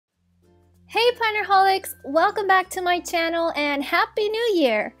Hey Plannerholics! Welcome back to my channel and Happy New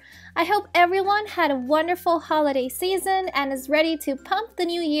Year! I hope everyone had a wonderful holiday season and is ready to pump the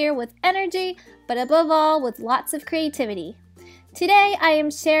new year with energy, but above all with lots of creativity. Today I am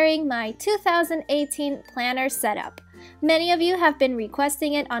sharing my 2018 planner setup. Many of you have been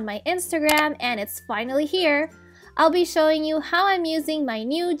requesting it on my Instagram and it's finally here. I'll be showing you how I'm using my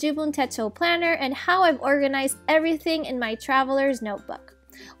new Jibun Techo planner and how I've organized everything in my traveler's notebook.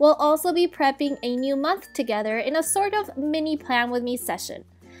 We'll also be prepping a new month together in a sort of mini plan with me session.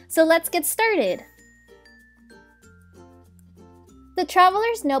 So let's get started! The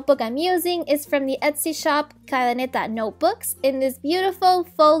traveler's notebook I'm using is from the Etsy shop Cadeneta Notebooks in this beautiful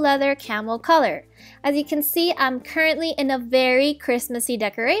faux leather camel color. As you can see, I'm currently in a very Christmassy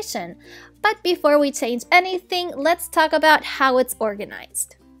decoration. But before we change anything, let's talk about how it's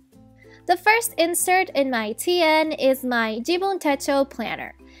organized. The first insert in my TN is my Jibun Techo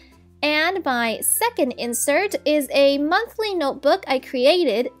planner. And my second insert is a monthly notebook I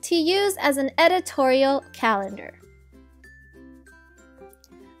created to use as an editorial calendar.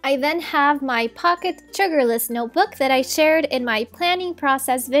 I then have my pocket triggerless notebook that I shared in my planning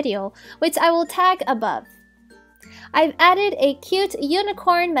process video, which I will tag above. I've added a cute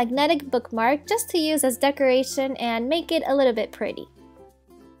unicorn magnetic bookmark just to use as decoration and make it a little bit pretty.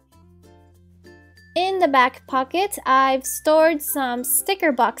 In the back pocket, I've stored some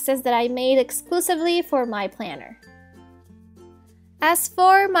sticker boxes that I made exclusively for my planner. As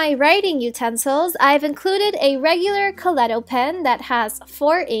for my writing utensils, I've included a regular Coletto pen that has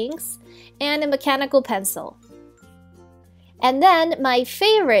 4 inks and a mechanical pencil. And then my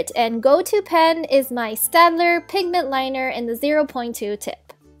favorite and go-to pen is my Staedtler pigment liner in the 0.2 tip.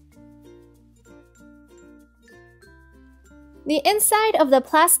 The inside of the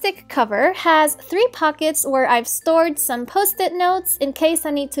plastic cover has 3 pockets where I've stored some post-it notes in case I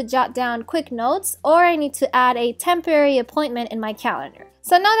need to jot down quick notes or I need to add a temporary appointment in my calendar.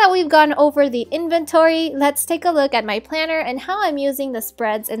 So now that we've gone over the inventory, let's take a look at my planner and how I'm using the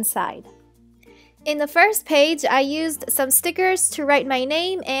spreads inside. In the first page, I used some stickers to write my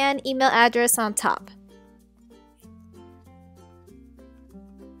name and email address on top.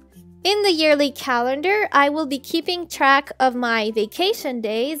 In the yearly calendar, I will be keeping track of my vacation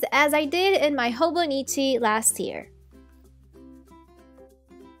days as I did in my Hobonichi last year.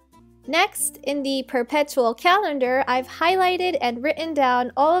 Next, in the perpetual calendar, I've highlighted and written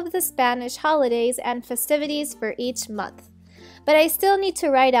down all of the Spanish holidays and festivities for each month. But I still need to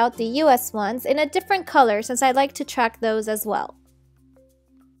write out the US ones in a different color since I like to track those as well.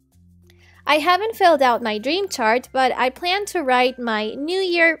 I haven't filled out my dream chart, but I plan to write my New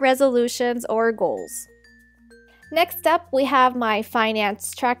Year resolutions or goals. Next up, we have my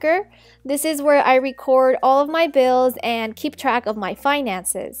finance tracker. This is where I record all of my bills and keep track of my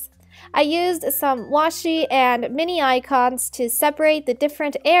finances. I used some washi and mini icons to separate the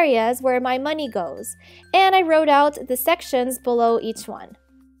different areas where my money goes, and I wrote out the sections below each one.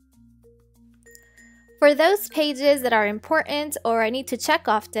 For those pages that are important or I need to check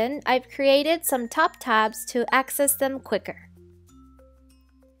often, I've created some top tabs to access them quicker.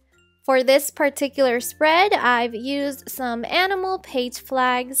 For this particular spread, I've used some animal page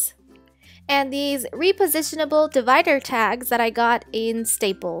flags and these repositionable divider tags that I got in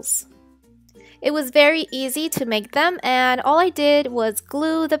Staples. It was very easy to make them and all I did was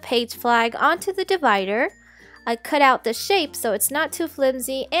glue the page flag onto the divider. I cut out the shape so it's not too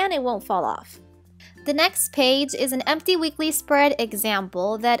flimsy and it won't fall off. The next page is an empty weekly spread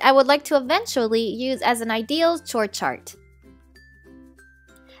example that I would like to eventually use as an ideal chore chart.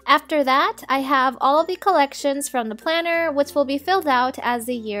 After that, I have all of the collections from the planner which will be filled out as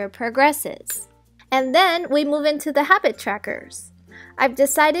the year progresses. And then we move into the habit trackers. I've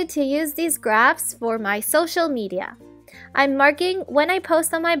decided to use these graphs for my social media. I'm marking when I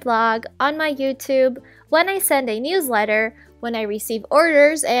post on my blog, on my YouTube, when I send a newsletter, when I receive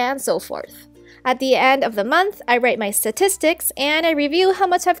orders, and so forth. At the end of the month, I write my statistics and I review how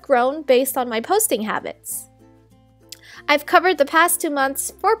much I've grown based on my posting habits. I've covered the past 2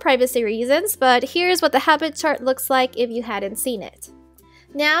 months for privacy reasons, but here's what the habit chart looks like if you hadn't seen it.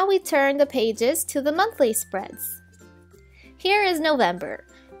 Now we turn the pages to the monthly spreads. Here is November,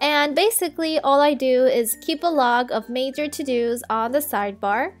 and basically all I do is keep a log of major to-dos on the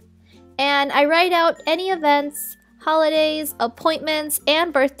sidebar, and I write out any events, holidays, appointments,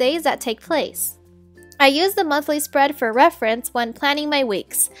 and birthdays that take place. I use the monthly spread for reference when planning my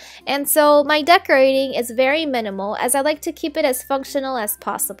weeks, and so my decorating is very minimal as I like to keep it as functional as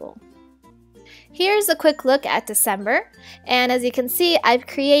possible. Here's a quick look at December, and as you can see, I've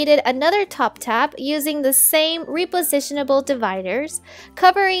created another top tab using the same repositionable dividers,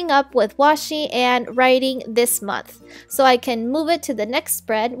 covering up with washi and writing this month, so I can move it to the next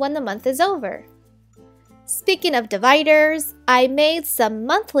spread when the month is over. Speaking of dividers, I made some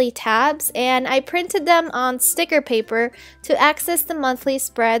monthly tabs and I printed them on sticker paper to access the monthly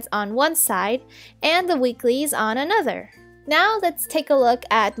spreads on one side and the weeklies on another. Now let's take a look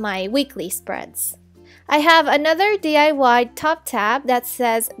at my weekly spreads. I have another DIY top tab that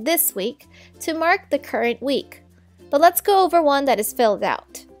says this week to mark the current week, but let's go over one that is filled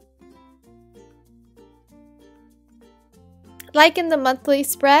out. Like in the monthly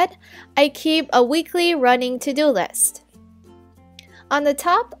spread, I keep a weekly running to-do list. On the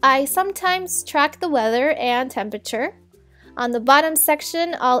top, I sometimes track the weather and temperature. On the bottom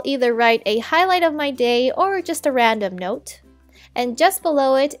section, I'll either write a highlight of my day or just a random note. And just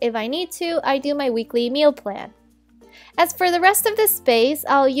below it, if I need to, I do my weekly meal plan. As for the rest of this space,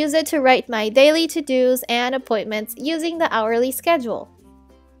 I'll use it to write my daily to-dos and appointments using the hourly schedule.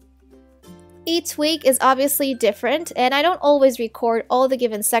 Each week is obviously different, and I don't always record all the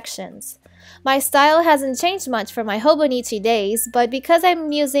given sections. My style hasn't changed much from my Hobonichi days, but because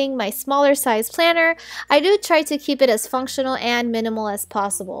I'm using my smaller size planner, I do try to keep it as functional and minimal as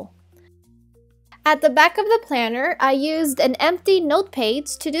possible. At the back of the planner, I used an empty note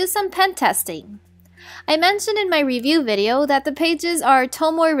page to do some pen testing. I mentioned in my review video that the pages are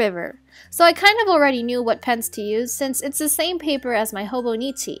Tomoe River, so I kind of already knew what pens to use since it's the same paper as my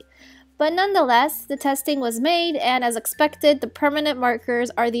Hobonichi. But nonetheless, the testing was made, and as expected, the permanent markers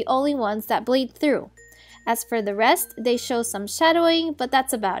are the only ones that bleed through. As for the rest, they show some shadowing, but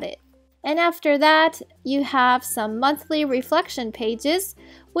that's about it. And after that, you have some monthly reflection pages,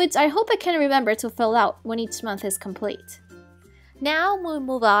 which I hope I can remember to fill out when each month is complete. Now we'll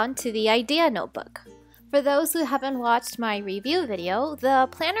move on to the idea notebook. For those who haven't watched my review video, the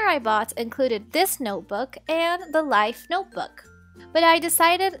planner I bought included this notebook and the Life notebook. But I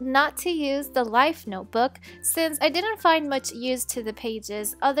decided not to use the Life notebook since I didn't find much use to the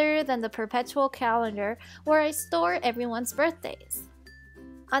pages other than the perpetual calendar where I store everyone's birthdays.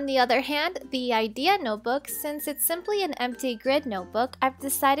 On the other hand, the idea notebook, since it's simply an empty grid notebook, I've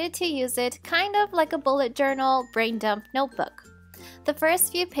decided to use it kind of like a bullet journal brain dump notebook. The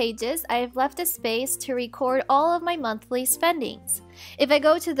first few pages, I've left a space to record all of my monthly spendings. If I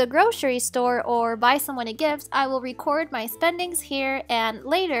go to the grocery store or buy someone a gift, I will record my spendings here and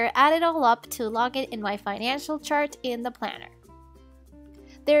later add it all up to log it in my financial chart in the planner.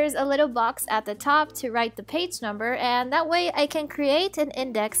 There's a little box at the top to write the page number, and that way I can create an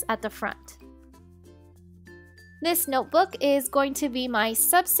index at the front. This notebook is going to be my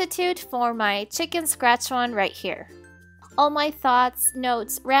substitute for my chicken scratch one right here. All my thoughts,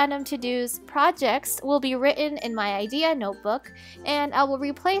 notes, random to-dos, projects will be written in my idea notebook, and I will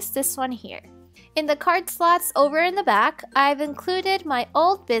replace this one here. In the card slots over in the back, I've included my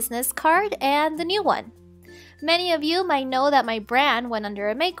old business card and the new one. Many of you might know that my brand went under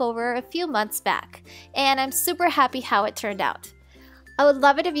a makeover a few months back, and I'm super happy how it turned out. I would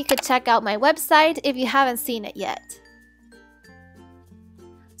love it if you could check out my website if you haven't seen it yet.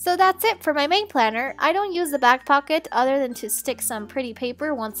 So that's it for my main planner. I don't use the back pocket other than to stick some pretty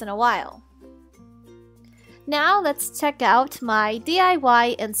paper once in a while. Now let's check out my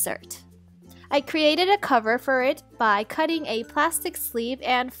DIY insert. I created a cover for it by cutting a plastic sleeve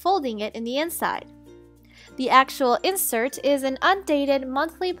and folding it in the inside. The actual insert is an undated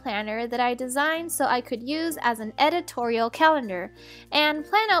monthly planner that I designed so I could use as an editorial calendar and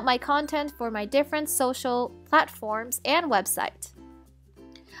plan out my content for my different social platforms and website.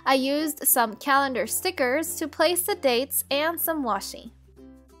 I used some calendar stickers to place the dates and some washi.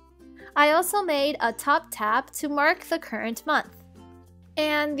 I also made a top tab to mark the current month.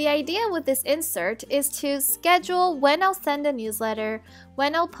 And the idea with this insert is to schedule when I'll send a newsletter,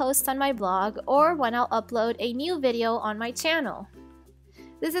 when I'll post on my blog, or when I'll upload a new video on my channel.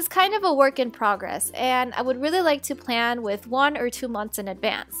 This is kind of a work in progress, and I would really like to plan with 1 or 2 months in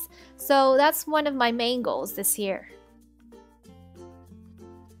advance. So that's one of my main goals this year.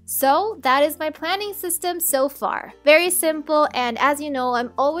 So that is my planning system so far. Very simple, and as you know,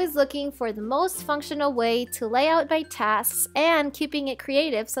 I'm always looking for the most functional way to lay out my tasks and keeping it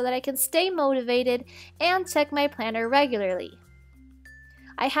creative so that I can stay motivated and check my planner regularly.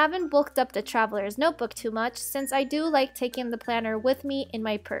 I haven't bulked up the traveler's notebook too much since I do like taking the planner with me in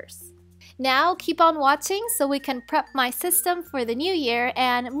my purse. Now keep on watching so we can prep my system for the new year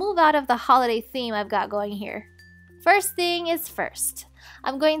and move out of the holiday theme I've got going here. First thing is first.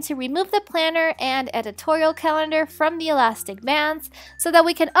 I'm going to remove the planner and editorial calendar from the elastic bands so that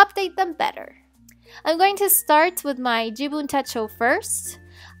we can update them better. I'm going to start with my Jibun Techo first.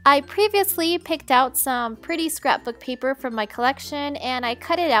 I previously picked out some pretty scrapbook paper from my collection and I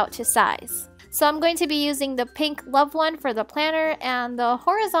cut it out to size. So I'm going to be using the pink love one for the planner and the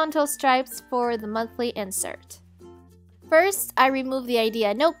horizontal stripes for the monthly insert. First, I remove the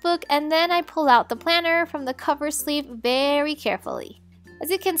idea notebook and then I pull out the planner from the cover sleeve very carefully. As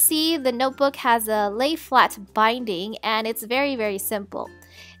you can see, the notebook has a lay flat binding and it's very simple.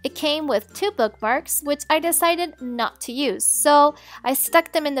 It came with 2 bookmarks, which I decided not to use, so I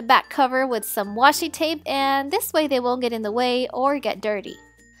stuck them in the back cover with some washi tape and this way they won't get in the way or get dirty.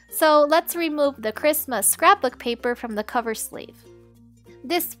 So let's remove the Christmas scrapbook paper from the cover sleeve.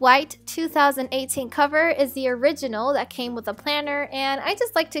 This white 2018 cover is the original that came with the planner and I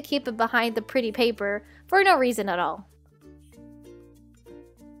just like to keep it behind the pretty paper for no reason at all.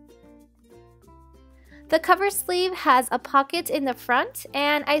 The cover sleeve has a pocket in the front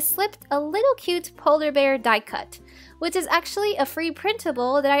and I slipped a little cute polar bear die cut, which is actually a free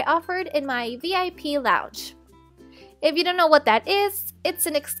printable that I offered in my VIP lounge. If you don't know what that is, it's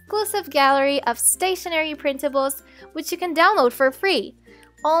an exclusive gallery of stationery printables which you can download for free.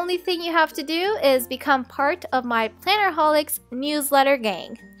 Only thing you have to do is become part of my Plannerholics newsletter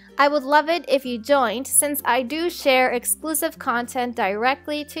gang. I would love it if you joined since I do share exclusive content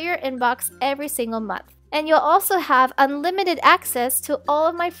directly to your inbox every single month. And you'll also have unlimited access to all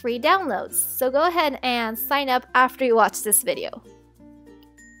of my free downloads. So go ahead and sign up after you watch this video.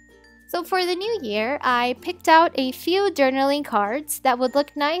 So for the new year, I picked out a few journaling cards that would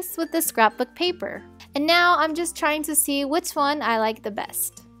look nice with the scrapbook paper. And now I'm just trying to see which one I like the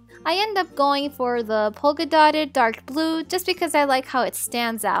best. I end up going for the polka dotted dark blue just because I like how it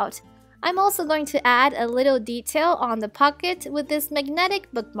stands out. I'm also going to add a little detail on the pocket with this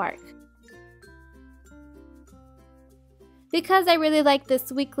magnetic bookmark. Because I really like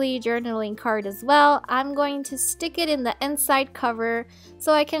this weekly journaling card as well, I'm going to stick it in the inside cover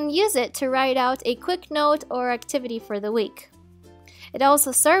so I can use it to write out a quick note or activity for the week. It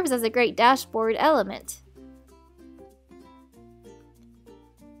also serves as a great dashboard element.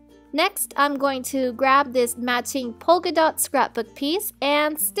 Next, I'm going to grab this matching polka dot scrapbook piece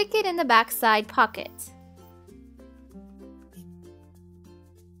and stick it in the backside pocket.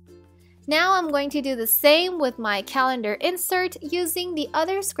 Now I'm going to do the same with my calendar insert using the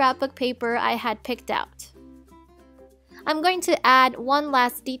other scrapbook paper I had picked out. I'm going to add one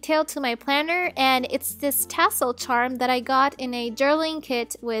last detail to my planner and it's this tassel charm that I got in a journaling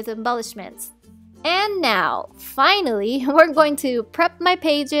kit with embellishments. And now, finally, we're going to prep my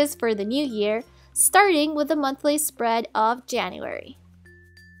pages for the new year, starting with the monthly spread of January.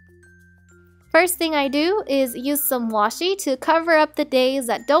 First thing I do is use some washi to cover up the days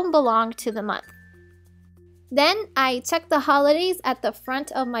that don't belong to the month. Then I check the holidays at the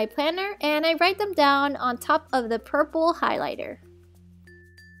front of my planner and I write them down on top of the purple highlighter.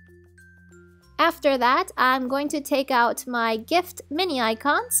 After that, I'm going to take out my gift mini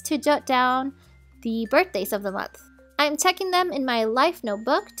icons to jot down the birthdays of the month. I'm checking them in my life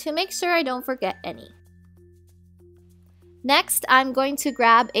notebook to make sure I don't forget any. Next, I'm going to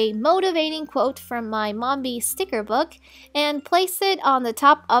grab a motivating quote from my Mombi sticker book and place it on the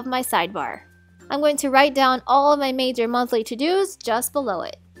top of my sidebar. I'm going to write down all of my major monthly to-dos just below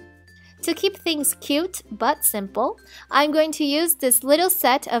it. To keep things cute but simple, I'm going to use this little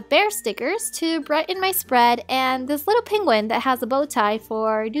set of bear stickers to brighten my spread and this little penguin that has a bow tie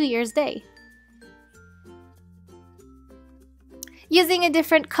for New Year's Day. Using a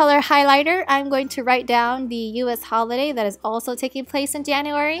different color highlighter, I'm going to write down the US holiday that is also taking place in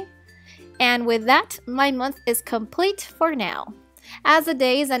January. And with that, my month is complete for now. As the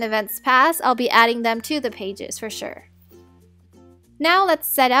days and events pass, I'll be adding them to the pages for sure. Now let's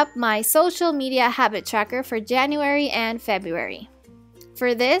set up my social media habit tracker for January and February.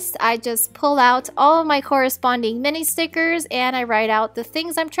 For this, I just pull out all of my corresponding mini stickers and I write out the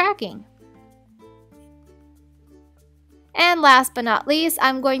things I'm tracking. And last but not least,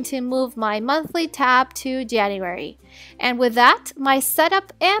 I'm going to move my monthly tab to January. And with that, my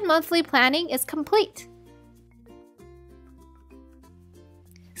setup and monthly planning is complete.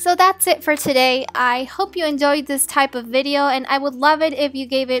 So that's it for today. I hope you enjoyed this type of video and I would love it if you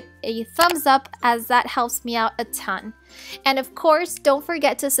gave it a thumbs up as that helps me out a ton. And of course, don't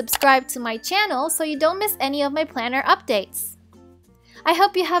forget to subscribe to my channel so you don't miss any of my planner updates. I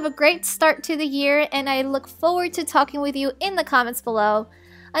hope you have a great start to the year and I look forward to talking with you in the comments below.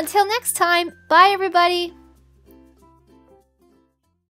 Until next time, bye everybody!